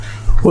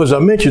Well, as I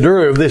mentioned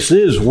earlier, this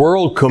is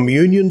World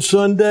Communion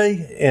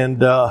Sunday, and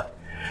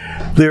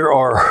there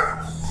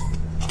are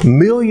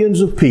millions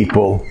of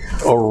people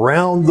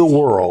around the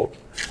world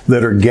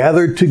that are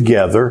gathered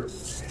together,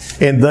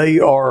 and they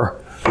are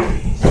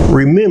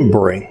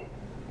remembering,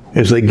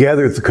 as they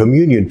gather at the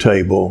communion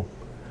table,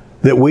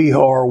 that we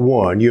are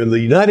one. In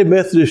the United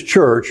Methodist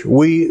Church,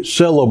 we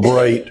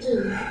celebrate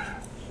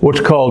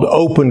what's called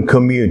open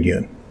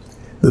communion.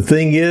 The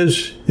thing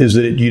is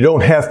that you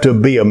don't have to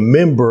be a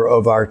member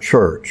of our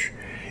church.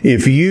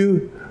 If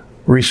you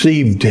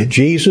received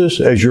Jesus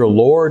as your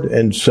Lord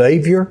and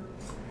Savior,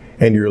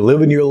 and you're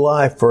living your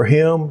life for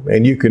Him,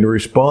 and you can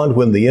respond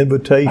when the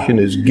invitation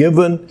is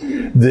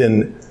given,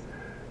 then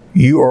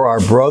you are our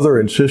brother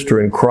and sister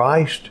in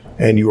Christ,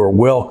 and you are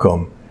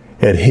welcome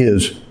at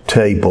His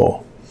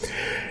table.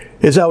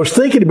 As I was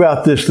thinking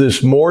about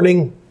this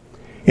morning,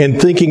 and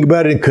thinking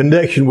about it in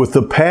connection with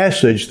the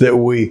passage that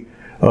we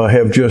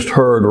have just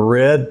heard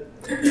read,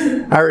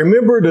 I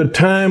remembered a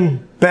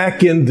time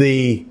back in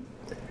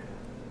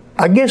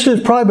I guess it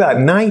was probably about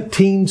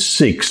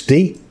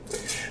 1960,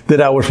 that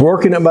I was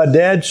working at my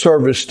dad's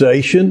service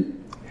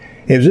station.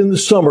 It was in the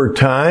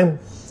summertime,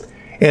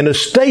 and a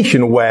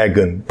station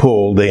wagon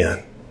pulled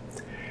in.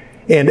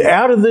 And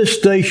out of this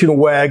station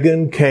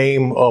wagon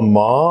came a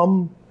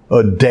mom,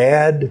 a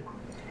dad,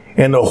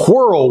 and a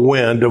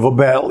whirlwind of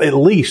about at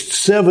least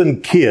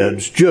 7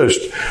 kids just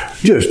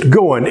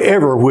going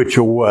every which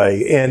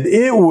way. And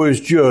it was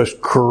just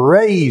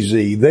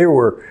crazy.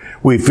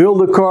 We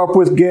filled the car up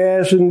with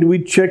gas, and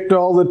we checked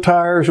all the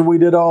tires, and we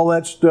did all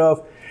that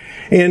stuff.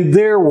 And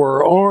there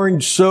were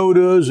orange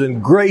sodas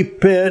and grape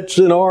pets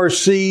and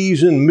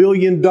RCs and $1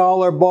 million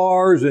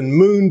bars and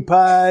moon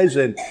pies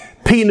and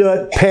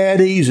peanut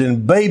patties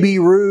and baby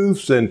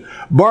Ruths and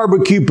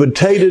barbecue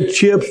potato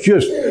chips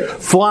just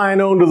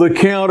flying onto the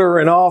counter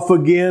and off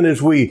again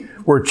as we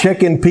were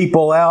checking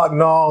people out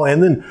and all.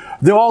 And then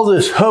all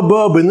this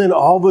hubbub, and then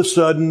all of a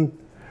sudden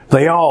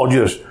they all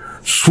just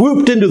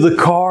swooped into the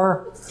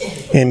car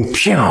and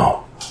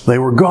phew, they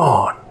were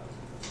gone.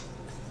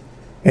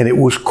 And it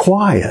was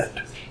quiet.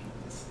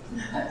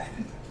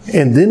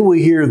 And then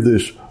we hear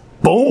this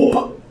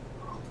boom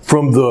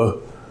from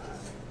the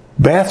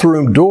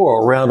bathroom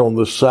door around on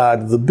the side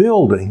of the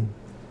building.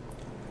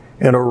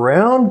 And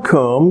around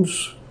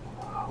comes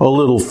a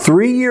little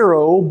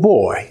 3-year-old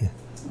boy.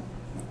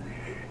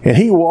 And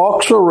he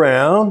walks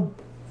around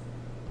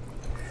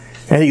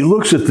and he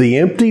looks at the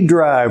empty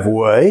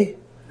driveway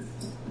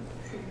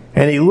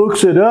and he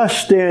looks at us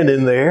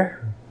standing there.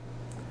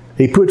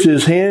 He puts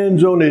his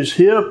hands on his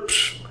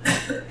hips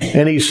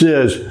and he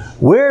says,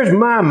 "Where's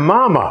my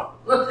mama?"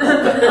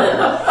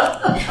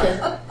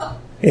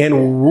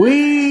 And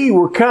we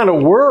were kind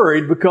of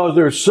worried because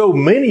there's so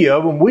many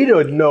of them. We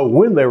didn't know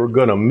when they were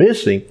going to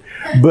miss him.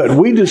 But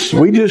we just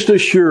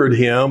assured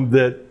him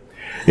that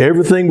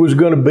everything was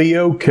going to be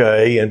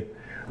okay. And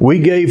we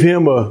gave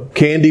him a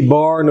candy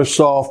bar and a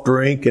soft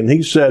drink. And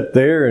he sat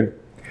there and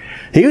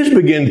he was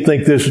beginning to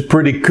think this was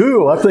pretty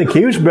cool. I think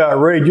he was about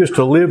ready just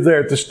to live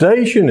there at the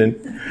station. And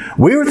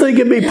we were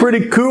thinking it'd be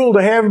pretty cool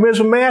to have him as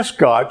a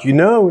mascot, you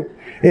know.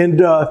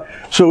 And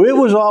so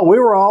we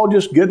were all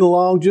just getting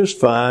along just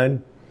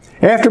fine.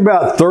 After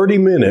about 30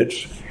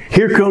 minutes,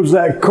 here comes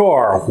that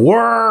car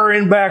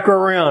whirring back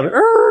around,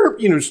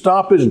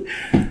 stopping.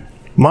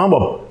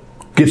 Mama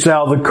gets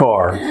out of the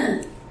car.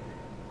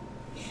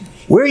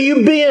 "Where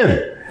you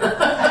been?"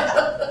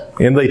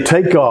 And they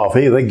take off.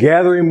 They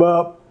gather him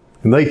up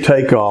and they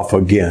take off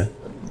again.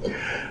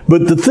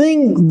 But the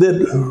thing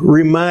that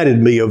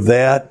reminded me of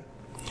that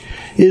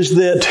is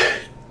that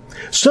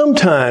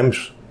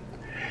sometimes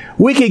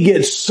we could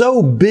get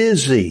so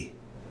busy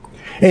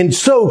and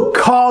so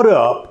caught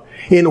up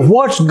in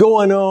what's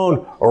going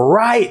on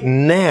right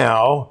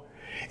now,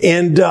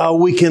 and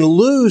we can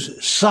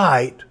lose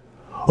sight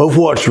of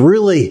what's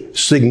really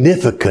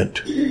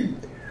significant,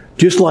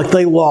 just like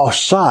they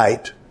lost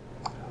sight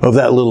of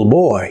that little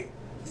boy.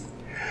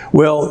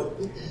 Well,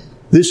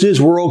 this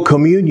is World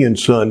Communion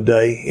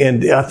Sunday,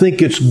 and I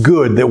think it's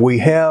good that we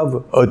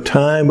have a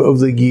time of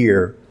the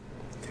year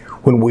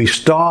when we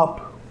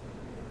stop,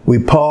 we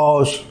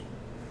pause,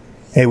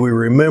 and we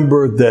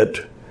remember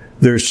that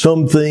there's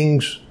some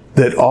things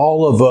that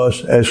all of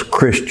us as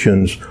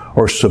Christians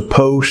are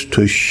supposed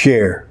to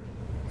share.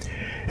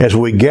 As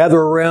we gather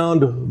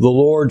around the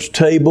Lord's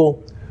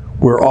table,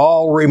 we're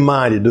all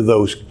reminded of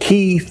those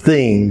key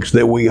things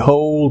that we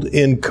hold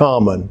in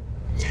common.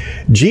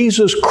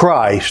 Jesus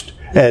Christ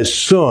as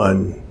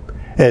Son,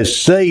 as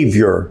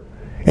Savior,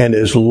 and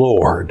as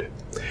Lord.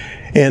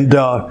 And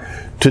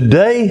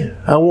today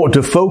I want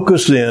to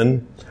focus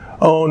in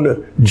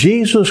on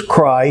Jesus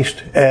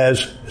Christ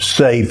as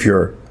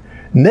Savior.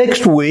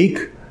 Next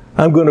week,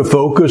 I'm going to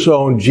focus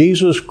on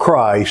Jesus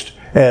Christ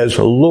as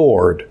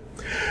Lord.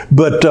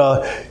 But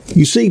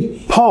you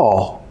see,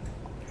 Paul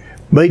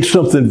made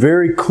something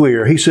very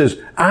clear. He says,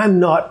 "I'm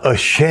not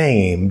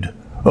ashamed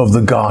of the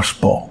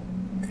gospel."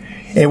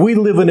 And we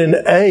live in an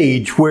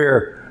age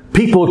where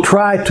people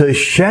try to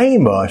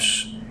shame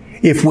us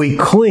if we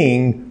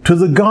cling to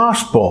the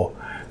gospel.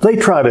 They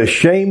try to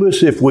shame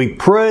us if we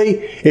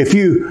pray. If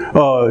you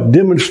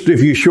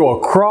if you show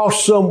a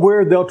cross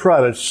somewhere, they'll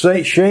try to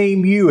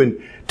shame you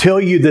and tell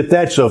you that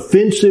that's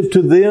offensive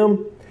to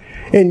them.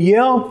 And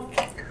yeah,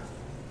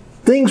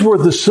 things were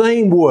the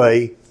same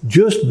way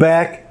just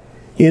back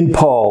in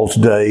Paul's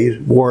days,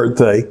 weren't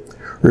they?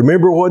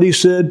 Remember what he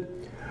said?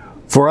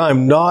 For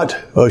I'm not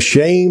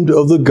ashamed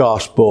of the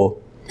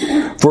gospel,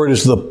 for it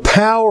is the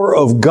power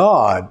of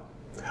God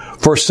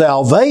for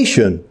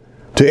salvation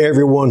to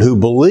everyone who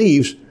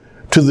believes,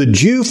 to the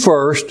Jew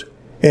first,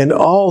 and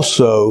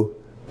also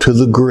to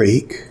the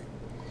Greek.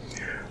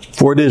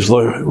 For it is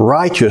the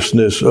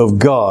righteousness of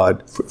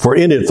God, for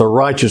in it the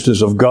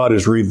righteousness of God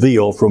is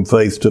revealed from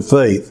faith to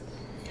faith.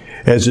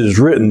 As it is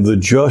written, the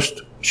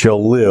just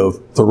shall live,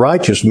 the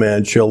righteous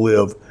man shall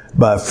live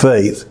by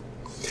faith.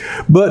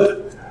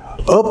 But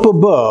up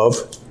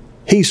above,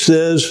 he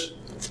says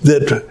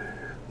that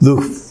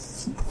the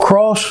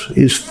cross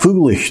is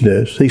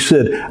foolishness. He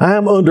said, I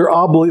am under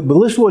obligation. But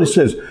listen to what he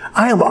says.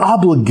 I am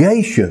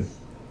obligation.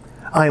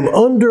 I am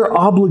under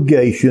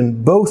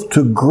obligation both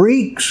to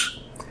Greeks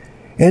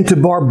and to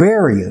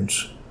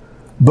barbarians,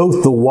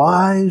 both the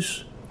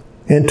wise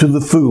and to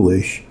the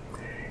foolish.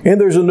 And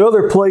there's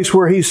another place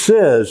where he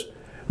says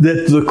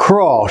that the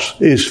cross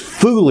is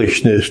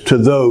foolishness to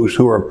those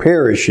who are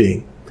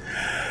perishing.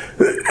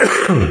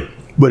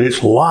 But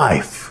it's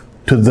life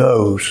to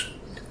those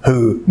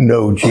who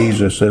know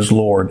Jesus as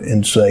Lord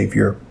and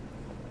Savior.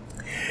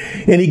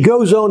 And he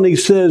goes on and he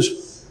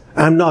says,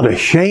 I'm not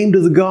ashamed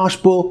of the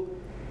gospel,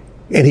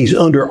 and he's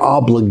under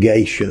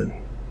obligation.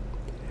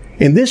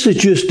 And this is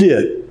just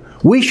it.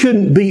 We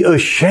shouldn't be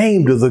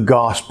ashamed of the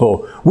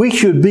gospel. We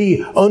should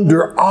be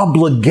under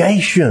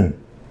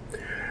obligation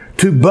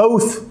to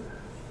both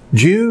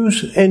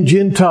Jews and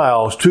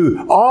Gentiles,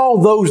 to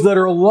all those that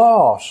are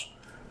lost.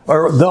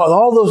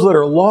 All those that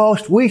are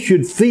lost, we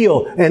should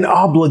feel an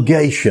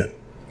obligation.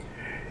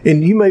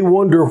 And you may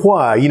wonder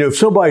why. You know, if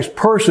somebody's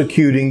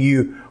persecuting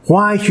you,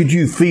 why should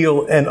you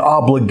feel an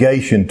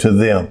obligation to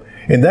them?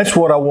 And that's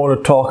what I want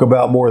to talk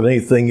about more than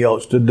anything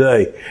else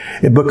today.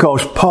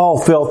 Because Paul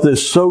felt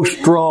this so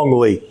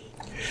strongly.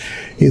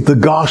 The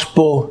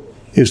gospel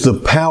is the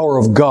power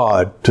of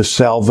God to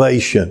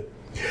salvation.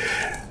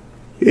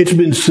 It's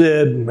been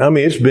said,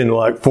 it's been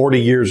like 40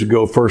 years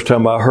ago, first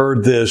time I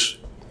heard this.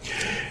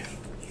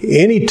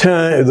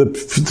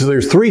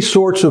 There's three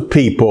sorts of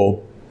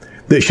people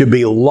that should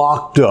be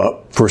locked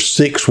up for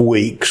 6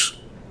 weeks.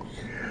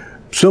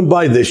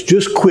 Somebody that's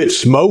just quit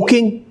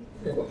smoking,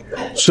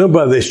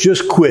 somebody that's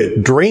just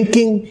quit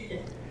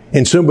drinking,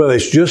 and somebody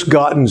that's just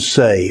gotten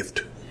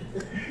saved.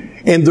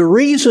 And the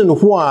reason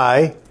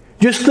why,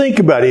 just think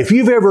about it. If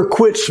you've ever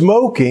quit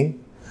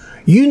smoking,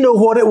 you know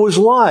what it was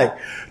like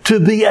to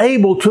be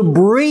able to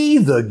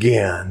breathe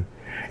again.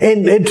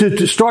 And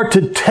to start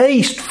to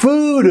taste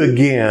food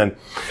again,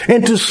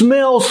 and to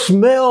smell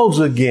smells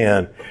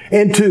again,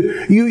 and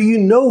you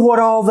know what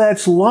all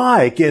that's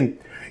like, and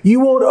you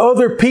want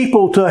other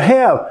people to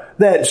have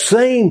that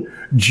same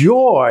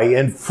joy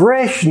and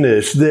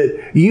freshness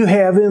that you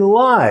have in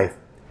life.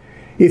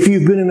 If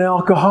you've been an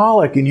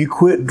alcoholic and you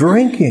quit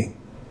drinking,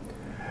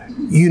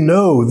 you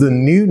know the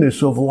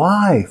newness of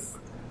life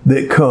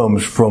that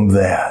comes from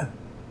that.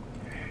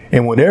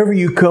 And whenever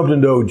you come to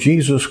know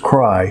Jesus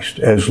Christ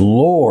as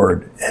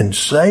Lord and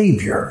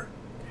Savior,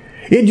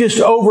 it just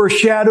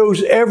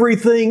overshadows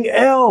everything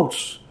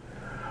else.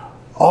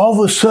 All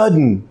of a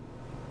sudden,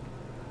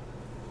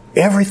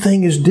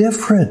 everything is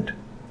different.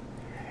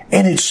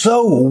 And it's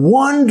so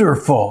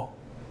wonderful.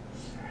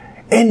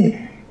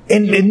 And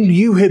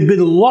you had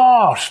been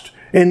lost,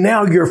 and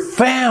now you're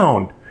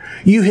found.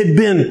 You had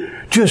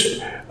been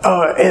just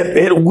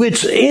at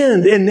wit's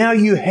end, and now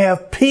you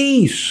have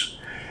peace.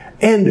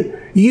 And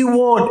you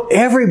want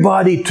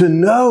everybody to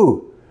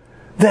know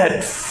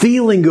that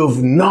feeling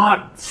of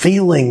not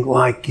feeling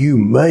like you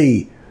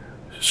may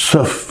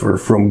suffer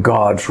from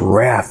God's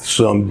wrath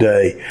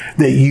someday,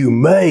 that you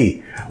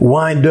may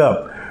wind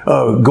up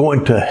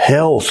going to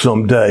hell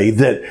someday,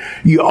 that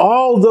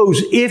all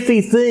those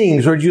iffy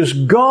things are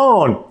just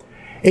gone.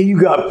 And you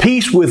got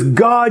peace with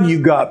God, you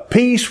got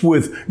peace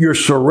with your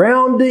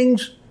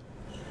surroundings,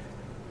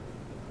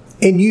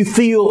 and you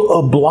feel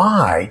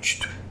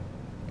obliged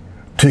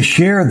to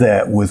share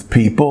that with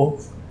people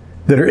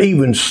that are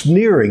even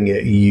sneering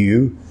at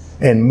you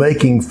and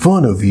making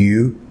fun of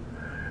you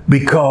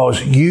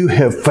because you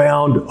have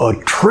found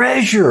a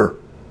treasure,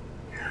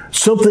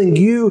 something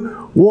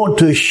you want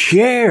to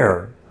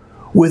share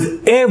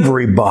with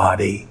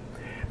everybody,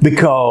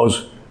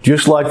 because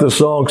just like the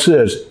song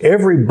says,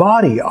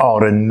 everybody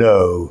ought to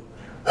know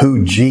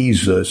who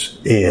Jesus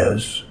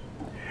is.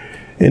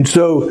 And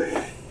so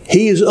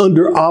he is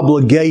under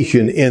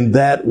obligation in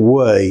that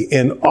way,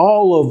 and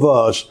all of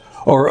us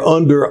are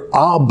under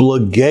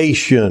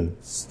obligation.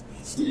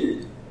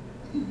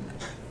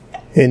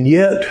 And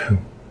yet,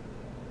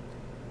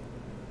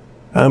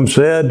 I'm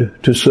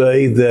sad to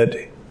say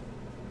that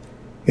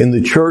in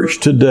the church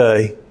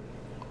today,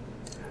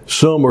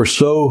 some are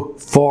so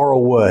far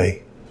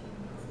away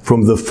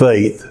from the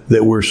faith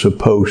that we're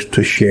supposed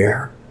to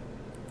share.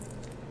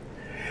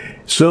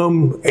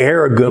 Some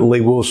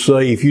arrogantly will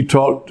say, if you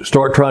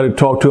start trying to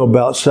talk to them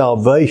about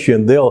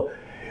salvation,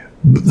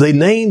 they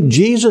name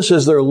Jesus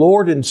as their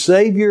Lord and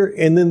Savior,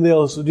 and then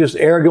they'll just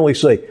arrogantly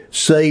say,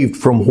 saved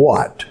from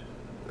what?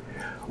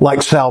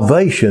 Like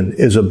salvation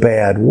is a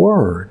bad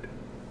word.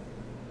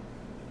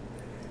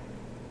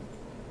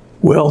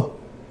 Well,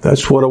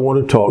 that's what I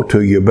want to talk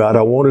to you about.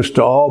 I want us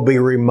to all be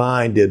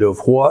reminded of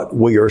what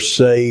we are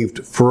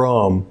saved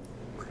from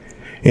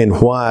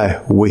and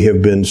why we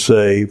have been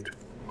saved.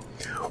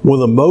 One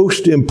of the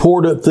most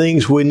important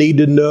things we need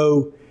to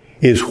know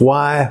is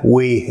why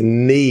we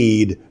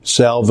need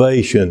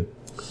salvation.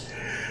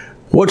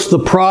 What's the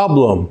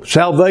problem?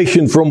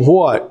 Salvation from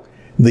what?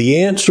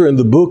 The answer in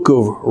the book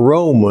of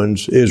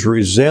Romans is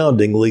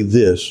resoundingly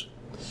this: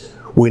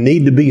 we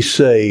need to be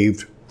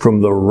saved from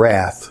the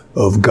wrath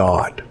of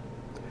God.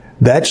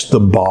 That's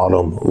the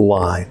bottom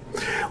line.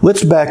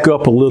 Let's back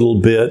up a little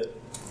bit.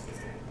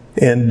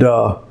 And,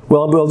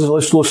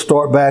 let's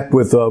start back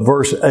with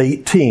verse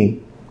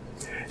 18.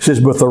 It says,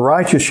 but the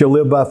righteous shall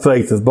live by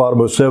faith at the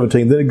bottom of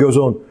 17. Then it goes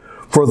on,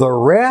 for the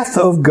wrath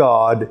of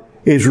God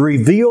is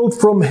revealed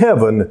from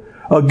heaven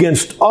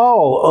against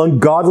all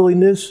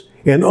ungodliness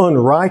and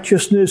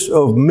unrighteousness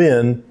of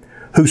men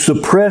who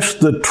suppress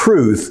the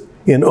truth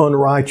in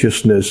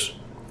unrighteousness.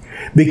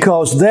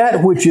 Because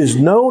that which is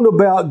known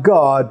about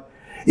God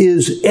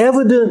is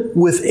evident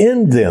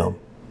within them,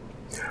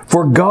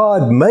 for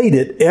God made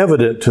it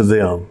evident to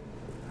them.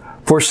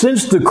 For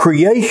since the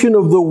creation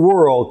of the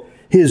world,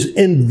 His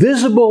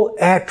invisible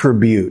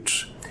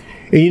attributes,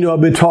 and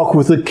I've been talking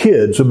with the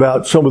kids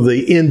about some of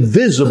the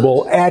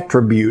invisible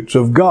attributes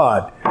of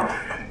God.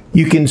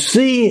 You can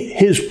see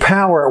His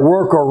power at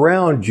work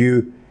around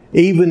you,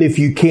 even if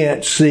you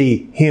can't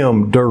see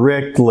Him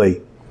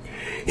directly.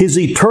 His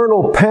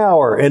eternal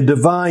power and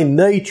divine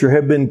nature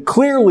have been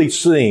clearly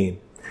seen,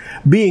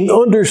 being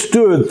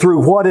understood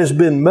through what has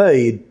been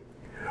made,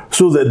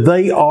 so that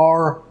they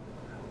are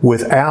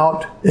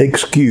without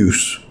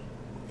excuse.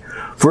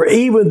 For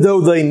even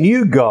though they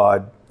knew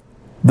God,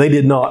 they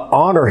did not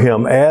honor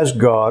Him as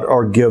God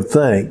or give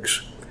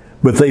thanks,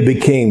 but they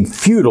became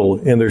futile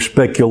in their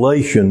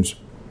speculations,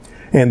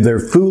 and their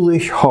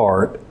foolish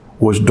heart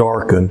was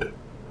darkened.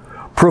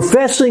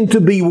 Professing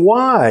to be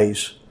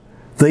wise,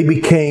 they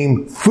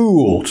became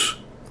fools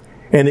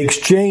and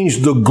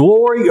exchanged the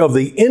glory of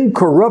the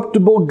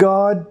incorruptible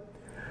God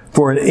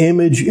for an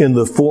image in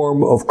the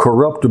form of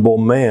corruptible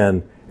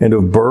man and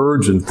of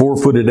birds and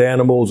four-footed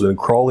animals and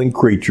crawling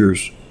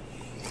creatures.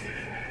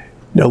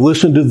 Now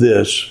listen to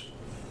this.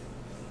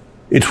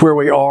 It's where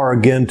we are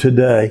again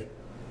today.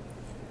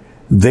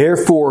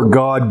 Therefore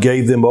God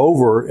gave them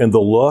over in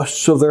the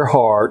lusts of their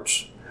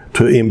hearts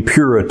to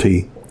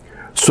impurity,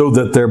 so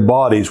that their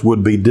bodies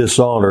would be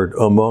dishonored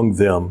among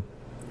them.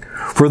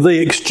 For they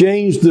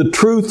exchanged the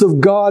truth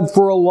of God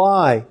for a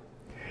lie,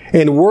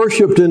 and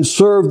worshipped and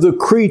served the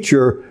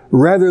creature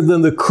rather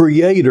than the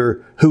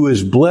Creator, who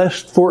is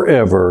blessed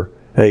forever.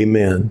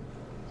 Amen.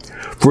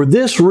 For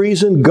this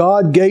reason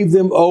God gave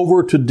them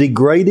over to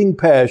degrading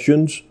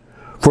passions,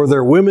 for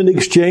their women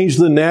exchanged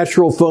the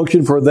natural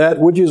function for that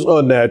which is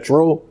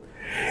unnatural.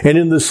 And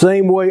in the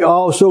same way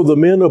also the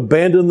men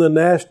abandoned the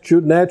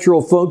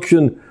natural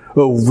function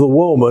of the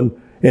woman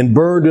and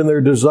burned in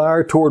their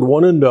desire toward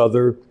one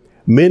another,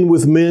 men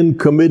with men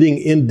committing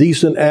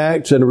indecent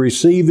acts and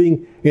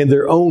receiving in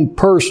their own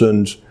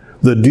persons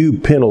the due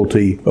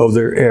penalty of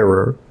their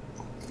error.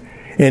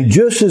 And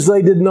just as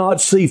they did not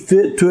see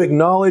fit to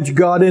acknowledge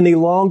God any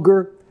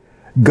longer,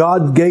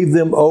 God gave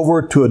them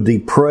over to a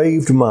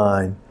depraved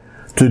mind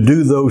to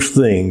do those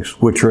things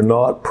which are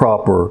not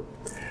proper,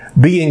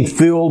 being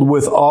filled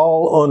with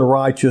all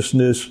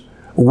unrighteousness,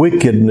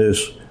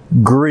 wickedness,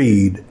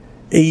 greed,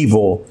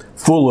 evil,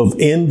 full of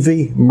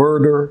envy,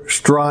 murder,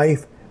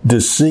 strife,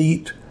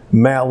 deceit,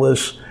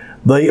 malice.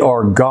 They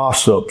are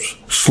gossips,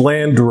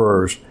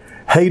 slanderers,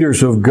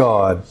 haters of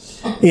God,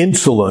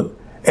 insolent,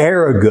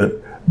 arrogant,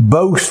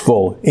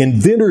 boastful,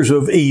 inventors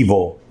of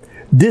evil,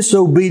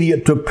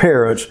 disobedient to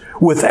parents,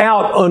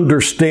 without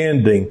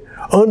understanding,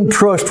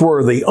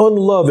 untrustworthy,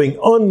 unloving,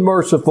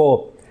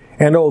 unmerciful.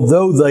 And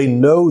although they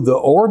know the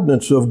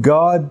ordinance of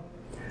God,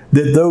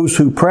 that those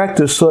who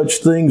practice such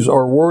things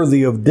are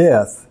worthy of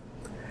death,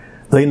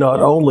 they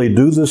not only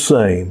do the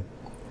same,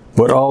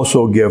 but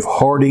also give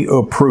hearty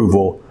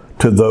approval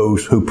to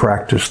those who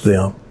practice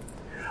them.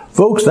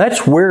 Folks,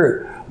 that's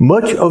where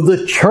much of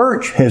the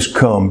church has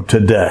come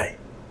today.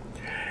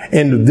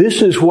 And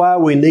this is why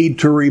we need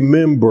to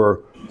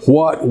remember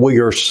what we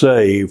are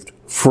saved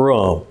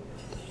from.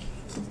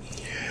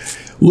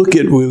 Look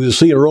at, we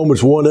see in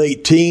Romans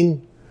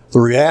 1:18, the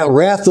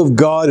wrath of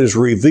God is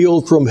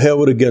revealed from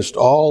heaven against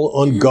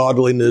all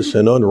ungodliness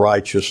and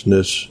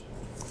unrighteousness.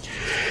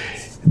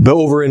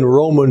 Over in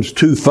Romans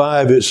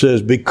 2:5 it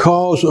says,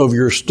 because of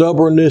your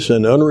stubbornness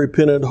and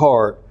unrepentant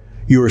heart,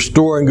 you are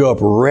storing up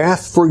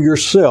wrath for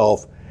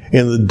yourself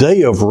in the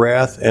day of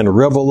wrath and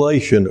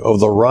revelation of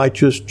the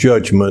righteous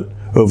judgment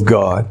of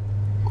God.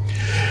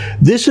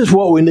 This is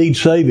what we need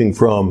saving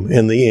from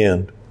in the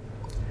end.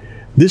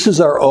 This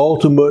is our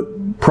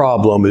ultimate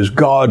problem, is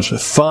God's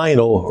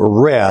final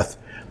wrath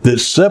that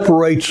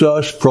separates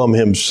us from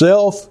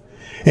Himself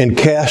and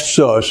casts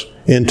us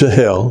into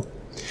hell.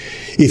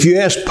 If you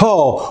ask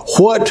Paul,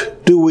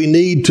 what do we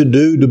need to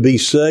do to be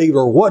saved,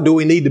 or what do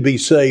we need to be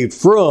saved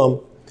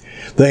from?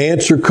 The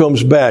answer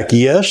comes back,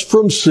 yes,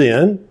 from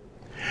sin,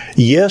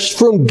 yes,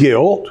 from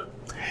guilt,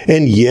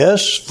 and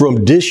yes,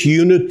 from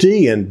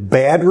disunity and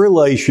bad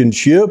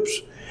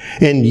relationships,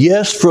 and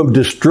yes, from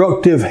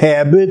destructive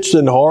habits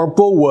and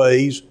harmful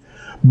ways.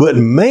 But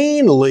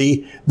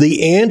mainly,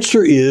 the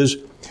answer is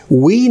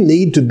we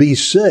need to be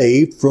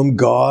saved from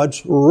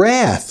God's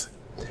wrath.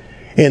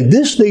 And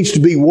this needs to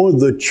be one of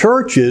the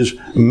church's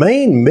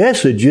main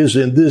messages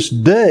in this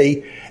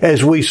day,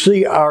 as we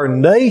see our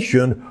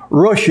nation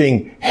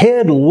rushing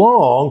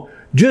headlong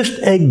just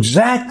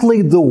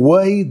exactly the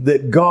way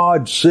that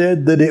God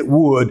said that it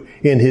would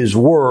in His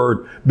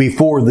Word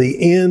before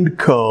the end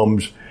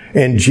comes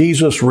and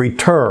Jesus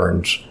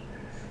returns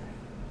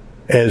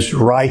as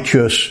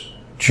righteous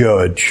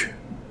judge.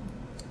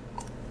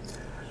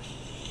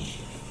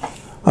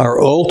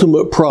 Our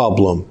ultimate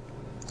problem,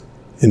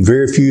 and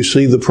very few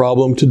see the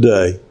problem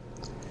today,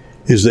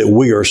 is that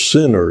we are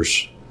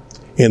sinners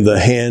in the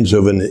hands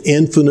of an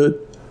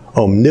infinite,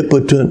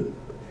 omnipotent,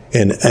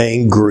 and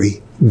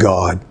angry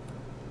God.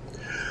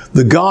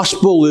 The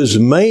gospel is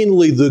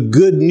mainly the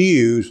good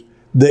news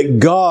that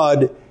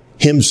God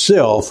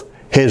Himself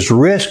has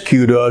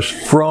rescued us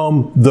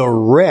from the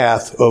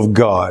wrath of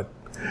God.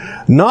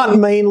 Not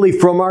mainly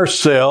from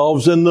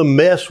ourselves and the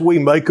mess we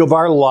make of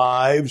our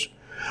lives,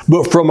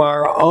 but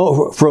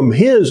from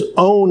His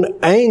own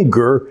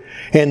anger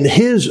and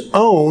His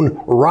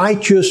own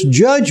righteous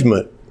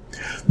judgment.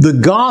 The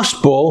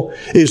gospel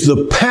is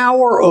the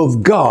power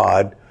of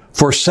God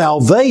for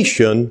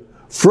salvation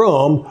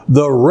from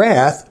the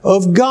wrath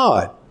of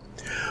God.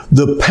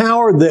 The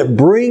power that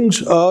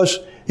brings us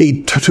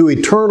to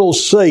eternal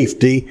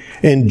safety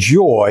and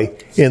joy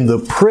in the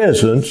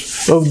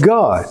presence of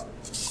God.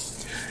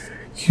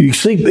 You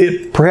see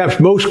it perhaps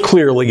most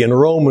clearly in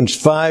Romans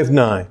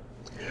 5:9.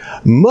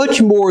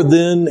 Much more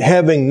than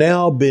having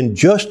now been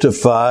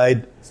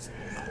justified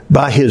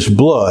by His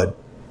blood,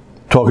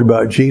 talking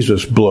about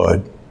Jesus'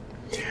 blood,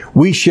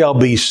 we shall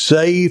be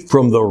saved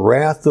from the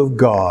wrath of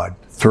God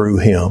through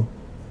Him.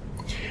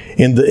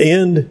 In the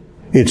end,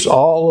 it's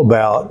all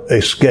about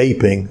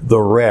escaping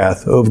the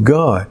wrath of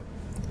God,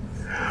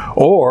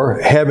 or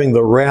having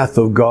the wrath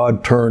of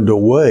God turned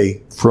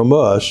away from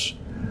us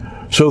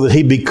so that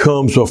He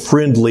becomes a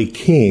friendly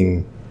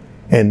king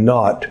and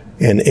not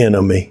an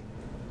enemy.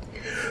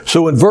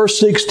 So in verse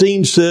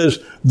 16 says,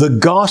 the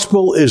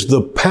gospel is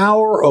the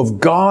power of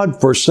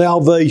God for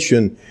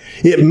salvation.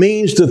 It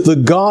means that the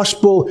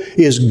gospel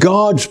is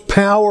God's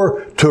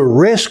power to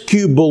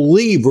rescue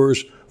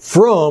believers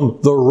from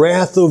the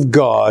wrath of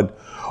God,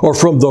 or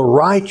from the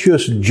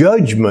righteous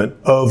judgment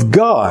of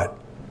God.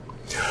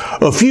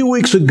 A few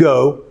weeks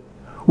ago,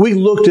 we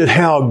looked at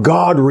how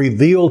God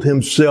revealed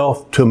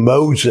Himself to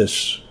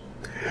Moses.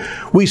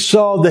 We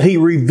saw that He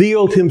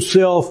revealed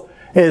Himself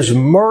as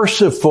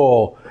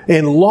merciful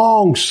and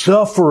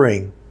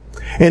long-suffering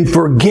and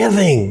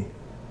forgiving,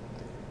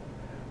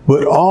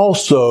 but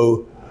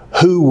also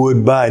who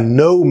would by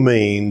no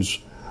means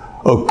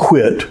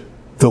acquit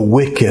the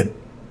wicked,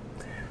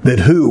 that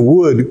who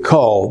would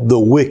call the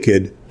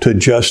wicked to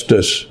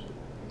justice.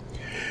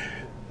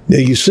 Now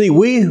you see,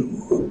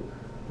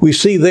 we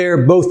see there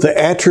both the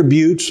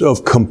attributes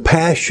of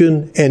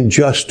compassion and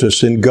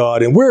justice in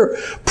God. And we're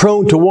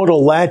prone to want to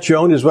latch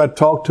on, as I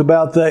talked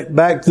about that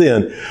back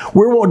then.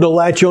 We're wanting to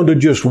latch on to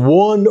just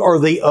one or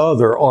the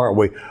other, aren't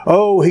we?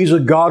 Oh, He's a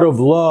God of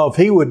love.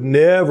 He would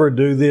never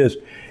do this.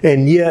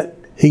 And yet,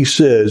 He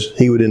says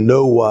He would in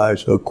no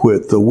wise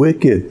acquit the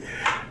wicked.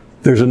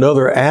 There's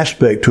another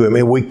aspect to Him,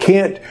 and we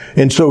can't.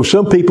 And so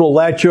some people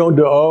latch on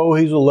to, oh,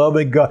 He's a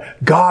loving God.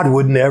 God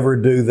would never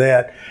do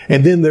that.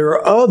 And then there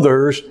are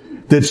others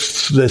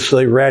that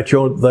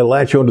they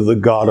latch on to the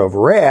God of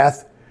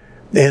wrath,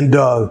 and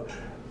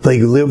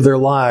they live their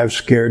lives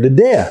scared to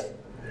death.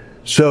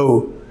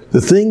 So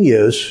the thing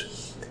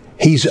is,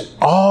 He's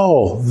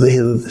all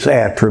His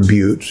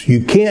attributes.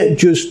 You can't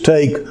just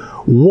take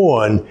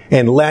one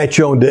and latch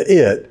on to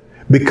it,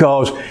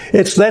 because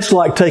that's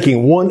like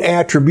taking one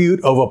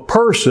attribute of a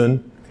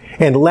person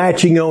and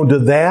latching on to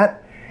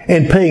that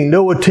and paying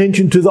no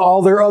attention to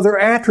all their other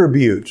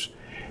attributes.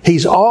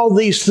 He's all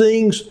these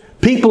things.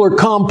 People are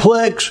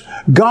complex.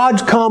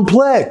 God's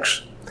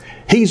complex.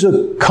 He's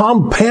a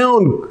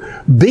compound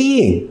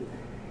being.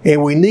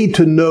 And we need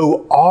to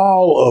know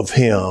all of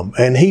Him.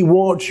 And He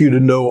wants you to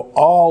know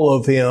all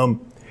of Him.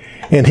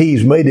 And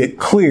He's made it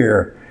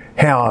clear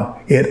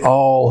how it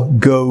all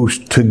goes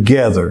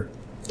together.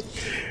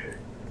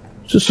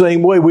 It's the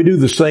same way we do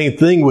the same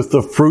thing with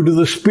the fruit of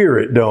the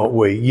Spirit, don't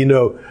we? You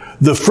know,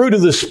 the fruit of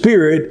the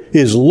Spirit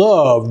is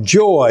love,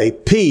 joy,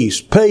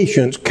 peace,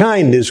 patience,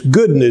 kindness,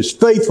 goodness,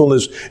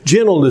 faithfulness,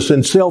 gentleness,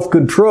 and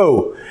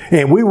self-control.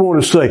 And we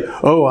want to say,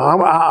 oh,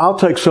 I'll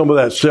take some of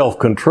that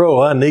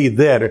self-control. I need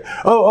that.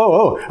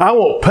 Or, I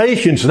want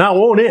patience and I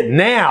want it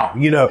now,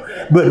 you know.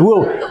 But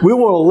we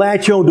want to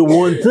latch on to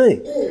one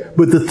thing.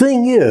 But the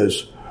thing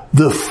is,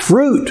 the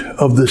fruit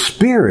of the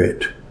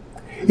Spirit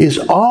is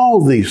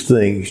all these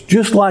things.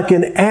 Just like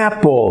an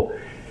apple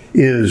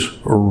is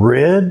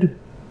red,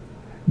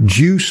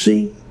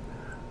 juicy,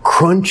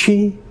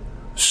 crunchy,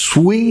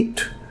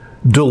 sweet,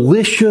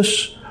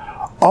 delicious.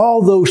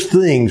 All those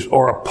things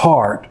are a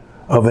part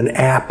of an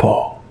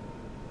apple.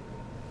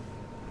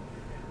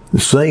 The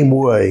same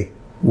way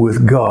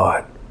with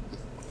God.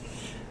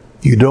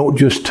 You don't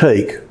just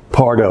take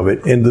part of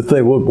it. And the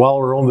thing, while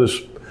we're on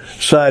this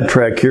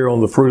sidetrack here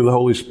on the fruit of the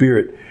Holy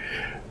Spirit,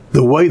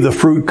 the way the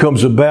fruit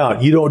comes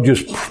about, you don't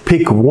just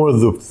pick one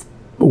of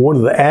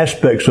the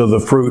aspects of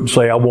the fruit and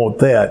say, I want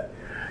that.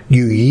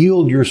 You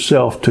yield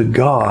yourself to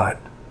God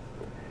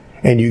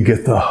and you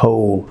get the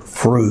whole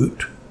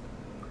fruit.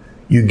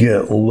 You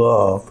get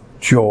love,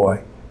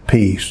 joy,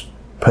 peace,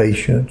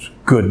 patience,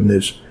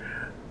 goodness.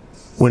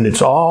 When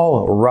it's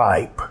all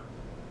ripe,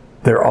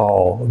 they're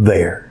all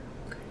there.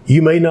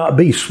 You may not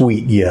be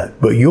sweet yet,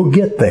 but you'll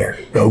get there.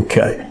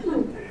 Okay.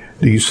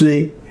 Do you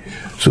see?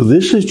 So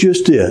this is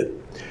just it.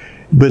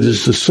 But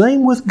it's the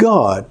same with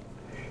God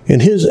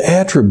and His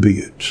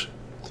attributes.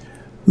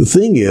 The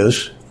thing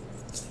is,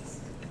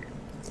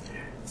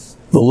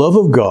 the love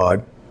of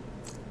God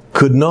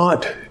could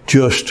not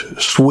just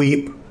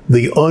sweep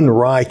the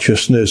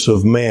unrighteousness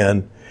of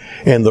man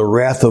and the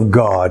wrath of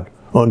God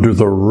under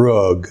the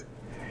rug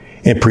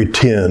and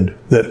pretend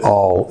that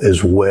all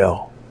is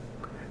well.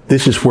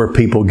 This is where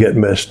people get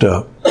messed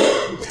up.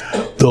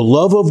 The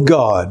love of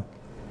God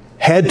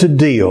had to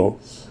deal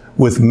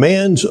with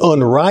man's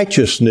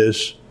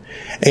unrighteousness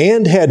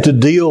and had to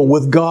deal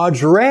with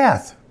God's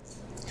wrath.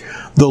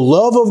 The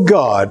love of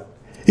God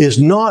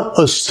is not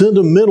a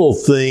sentimental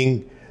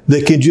thing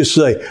that can just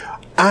say,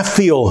 I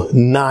feel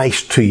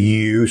nice to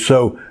you,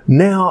 so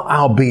now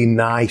I'll be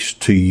nice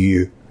to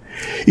you.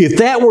 If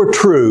that were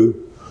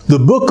true, the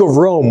book of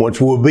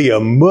Romans would be a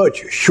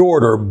much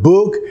shorter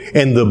book,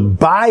 and the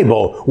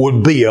Bible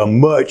would be a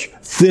much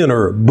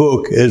thinner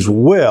book as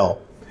well.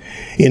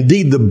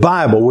 Indeed, the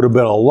Bible would have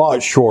been a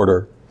lot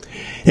shorter,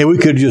 and we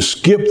could just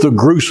skip the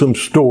gruesome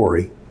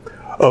story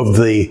of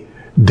the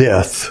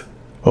death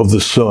of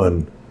the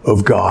Son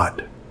of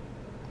God.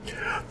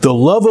 The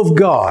love of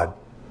God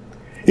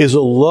is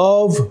a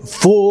love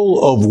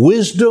full of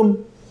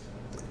wisdom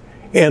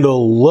and a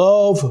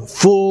love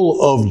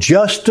full of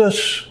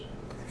justice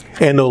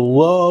and a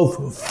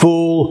love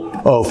full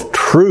of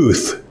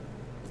truth.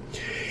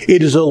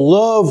 It is a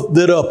love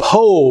that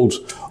upholds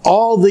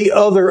all the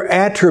other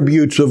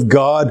attributes of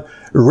God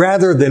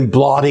rather than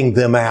blotting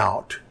them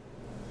out.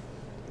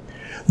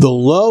 The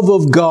love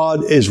of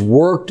God is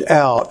worked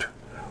out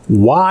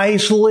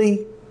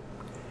wisely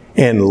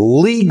and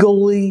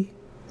legally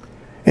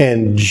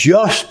and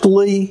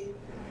justly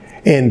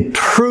and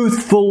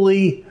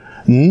truthfully,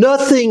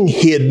 nothing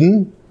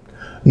hidden,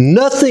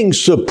 nothing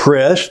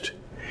suppressed.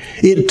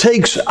 It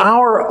takes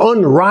our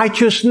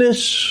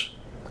unrighteousness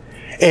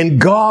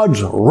and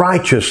God's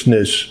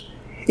righteousness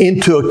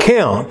into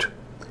account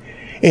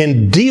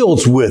and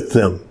deals with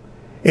them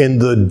in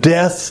the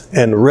death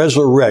and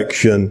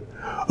resurrection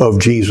of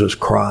Jesus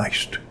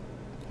Christ.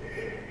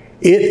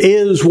 It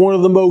is one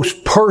of the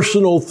most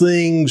personal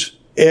things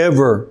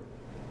ever.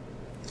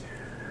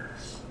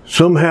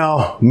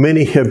 Somehow,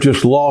 many have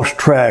just lost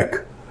track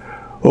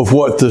of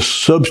what the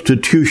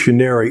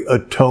substitutionary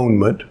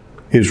atonement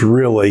is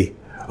really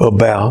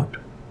about.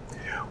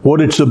 What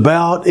it's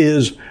about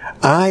is,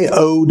 I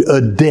owed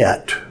a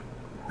debt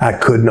I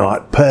could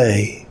not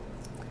pay.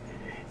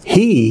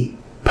 He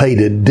paid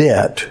a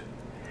debt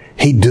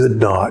He did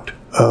not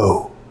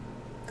owe.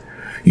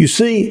 You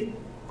see,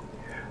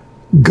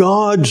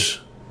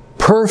 God's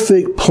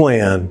perfect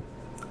plan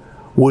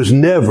was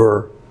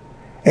never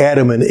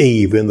Adam and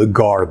Eve in the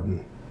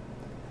garden.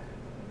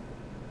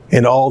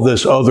 And all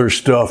this other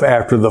stuff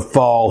after the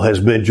fall has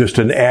been just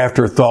an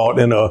afterthought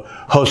and a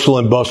hustle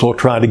and bustle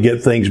trying to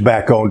get things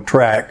back on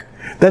track.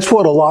 That's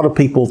what a lot of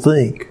people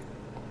think.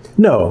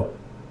 No.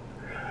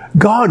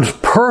 God's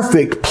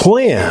perfect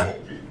plan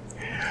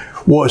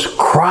was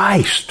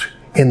Christ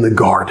in the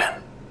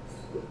garden.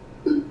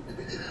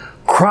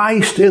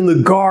 Christ in the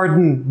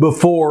garden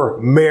before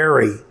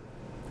Mary.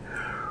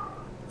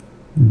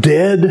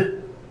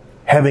 Dead,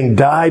 having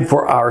died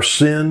for our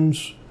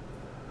sins,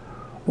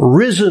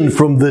 risen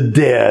from the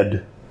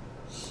dead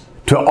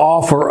to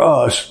offer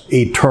us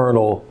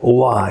eternal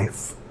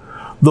life.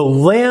 The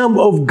Lamb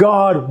of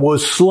God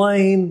was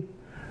slain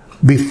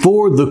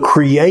before the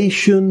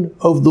creation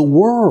of the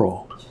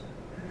world.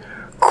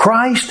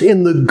 Christ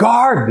in the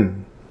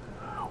garden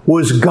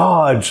was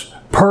God's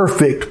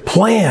perfect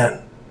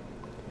plan.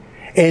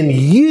 And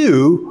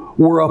you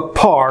were a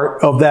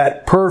part of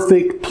that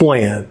perfect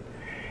plan.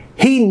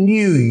 He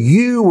knew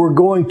you were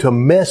going to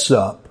mess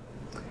up.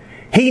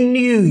 He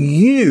knew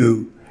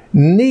you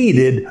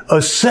needed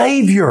a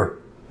Savior.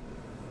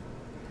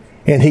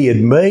 And He had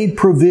made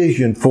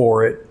provision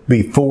for it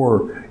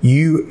before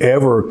you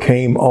ever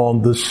came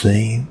on the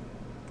scene.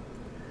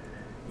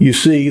 You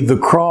see, the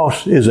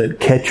cross isn't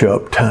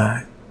catch-up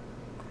time.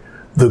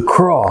 The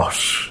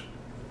cross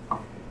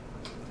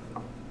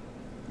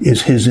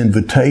is His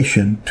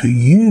invitation to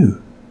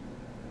you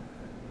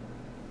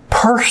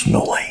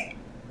personally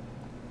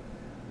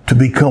to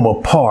become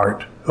a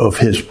part of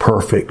His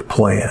perfect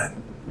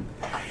plan.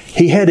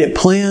 He had it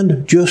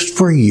planned just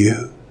for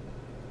you.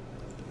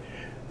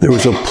 There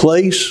was a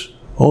place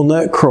on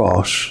that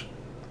cross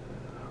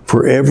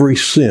for every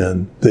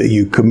sin that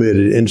you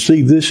committed. And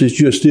see, this is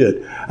just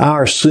it.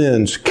 Our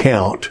sins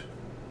count.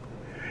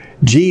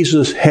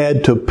 Jesus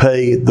had to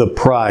pay the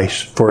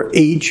price for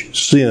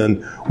each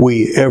sin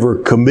we ever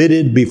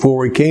committed before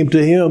we came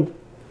to Him.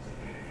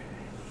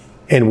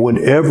 And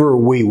whenever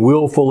we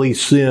willfully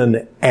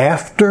sin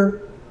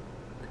after,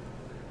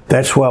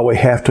 that's why we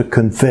have to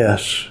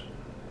confess.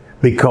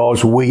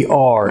 Because we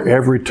are,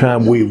 every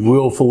time we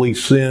willfully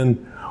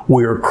sin,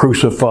 we are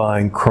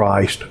crucifying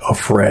Christ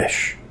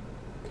afresh.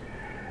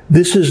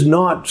 This is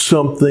not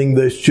something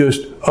that's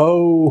just,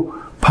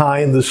 pie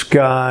in the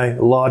sky,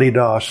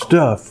 la-di-da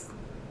stuff.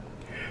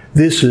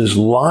 This is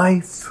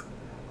life,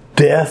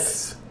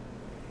 death,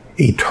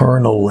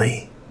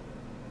 eternally.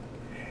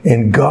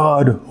 And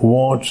God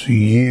wants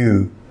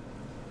you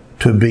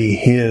to be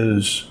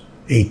His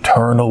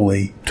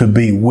eternally, to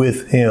be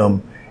with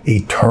Him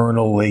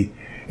eternally.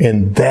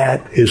 And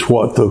that is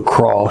what the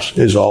cross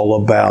is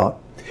all about.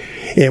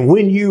 And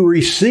when you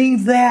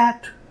receive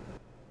that,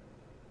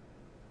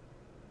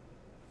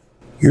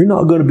 you're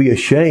not going to be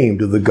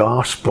ashamed of the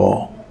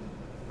gospel.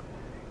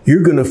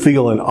 You're going to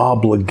feel an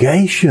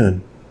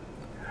obligation,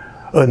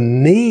 a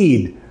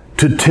need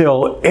to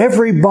tell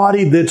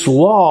everybody that's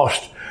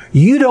lost,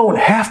 you don't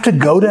have to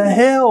go to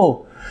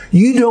hell.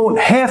 You don't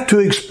have to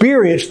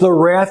experience the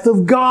wrath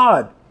of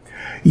God.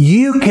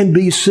 You can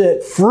be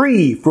set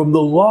free from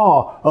the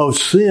law of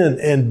sin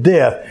and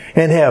death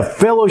and have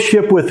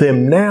fellowship with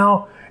Him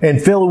now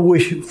and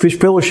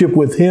fellowship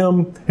with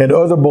Him and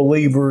other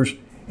believers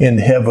in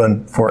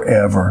heaven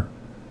forever.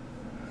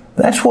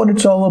 That's what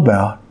it's all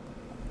about.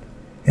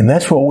 And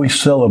that's what we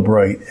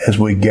celebrate as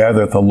we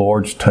gather at the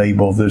Lord's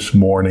table this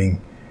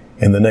morning.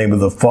 In the name of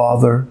the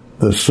Father,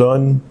 the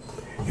Son,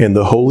 and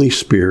the Holy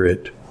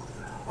Spirit.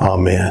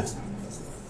 Amen.